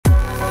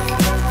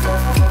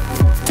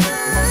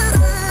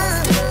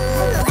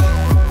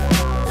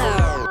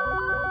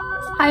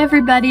Hi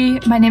everybody,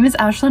 my name is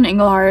Ashlynn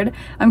Engelhard.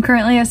 I'm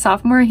currently a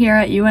sophomore here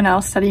at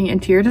UNL studying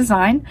interior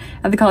design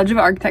at the College of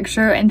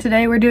Architecture, and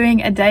today we're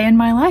doing a day in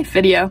my life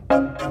video.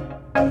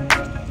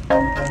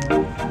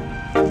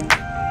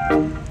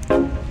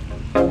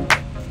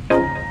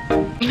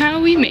 How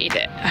we made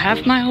it. A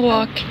half-mile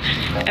walk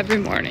every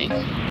morning.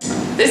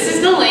 This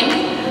is the link.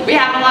 We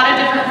have a lot of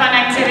different fun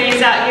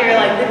activities out here,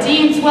 like the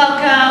Dean's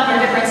Welcome or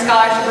different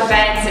scholarship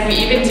events, and we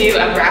even do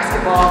a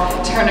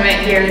basketball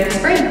tournament here in the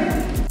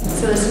spring.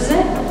 So this is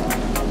it.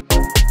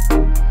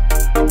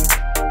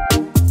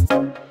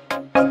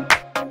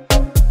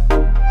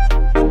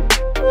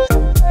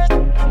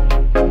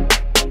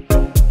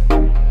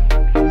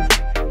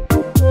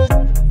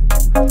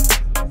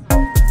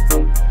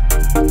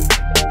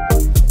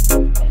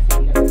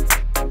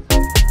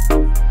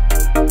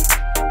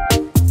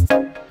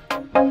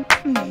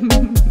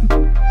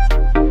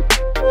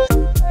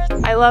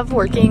 I love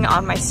working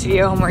on my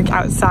studio homework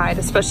outside,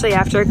 especially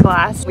after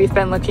class. We've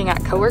been looking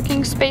at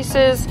co-working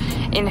spaces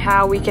and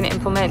how we can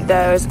implement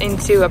those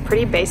into a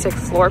pretty basic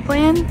floor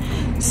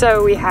plan.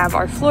 So we have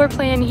our floor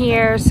plan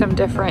here, some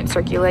different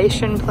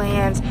circulation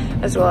plans,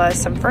 as well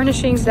as some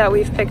furnishings that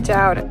we've picked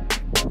out.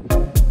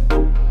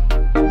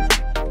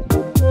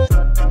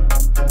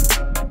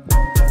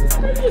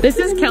 This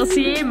is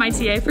Kelsey, my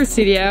TA for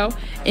studio.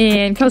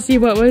 And Kelsey,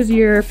 what was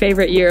your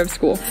favorite year of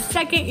school?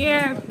 Second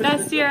year,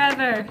 best year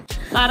ever.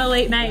 A lot of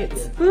late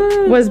nights.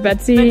 Was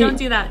Betsy? But don't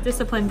do that,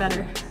 discipline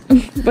better.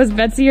 Was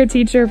Betsy your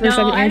teacher for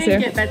second year? No, I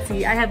didn't get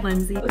Betsy, I had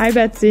Lindsay. Hi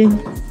Betsy.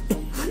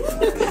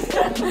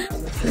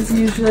 This is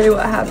usually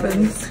what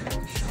happens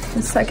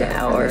the second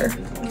hour,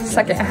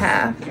 second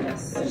half,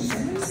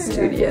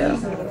 studio.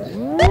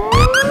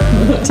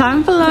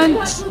 Time for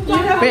lunch.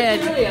 We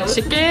had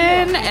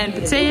chicken and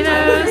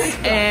potatoes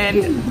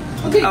and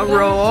a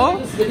roll,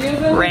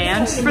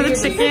 ranch for the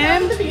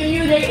chicken.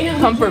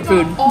 Comfort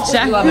food.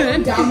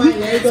 Jackfruit.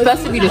 It's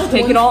best if you just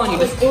take it all and you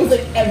just go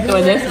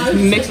like this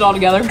and mix it all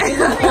together.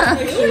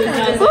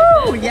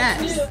 Woo,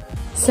 yes.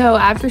 So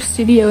after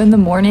studio in the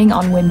morning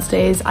on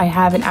Wednesdays, I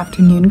have an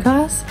afternoon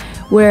class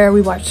where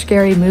we watch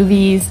scary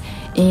movies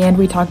and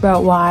we talk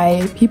about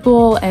why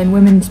people and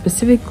women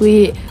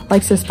specifically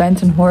like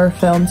suspense and horror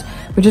films,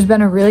 which has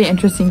been a really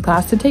interesting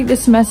class to take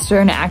this semester,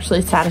 and it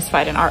actually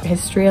satisfied an art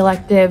history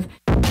elective.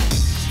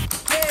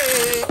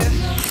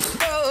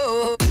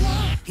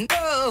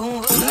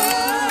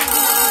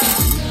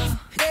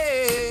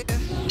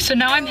 So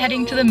now I'm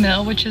heading to the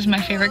Mill, which is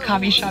my favorite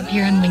coffee shop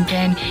here in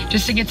Lincoln,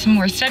 just to get some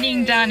more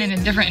studying done in a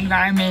different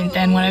environment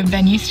than what I've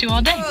been used to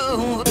all day.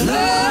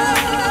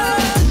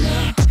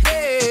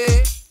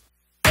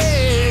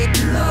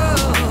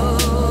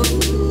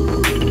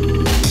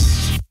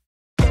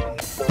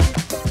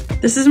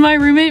 This is my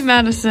roommate,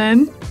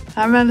 Madison.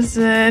 Hi,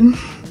 Madison.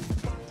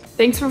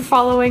 Thanks for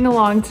following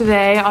along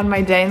today on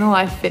my day in the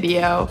life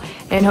video,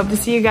 and hope to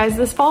see you guys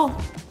this fall.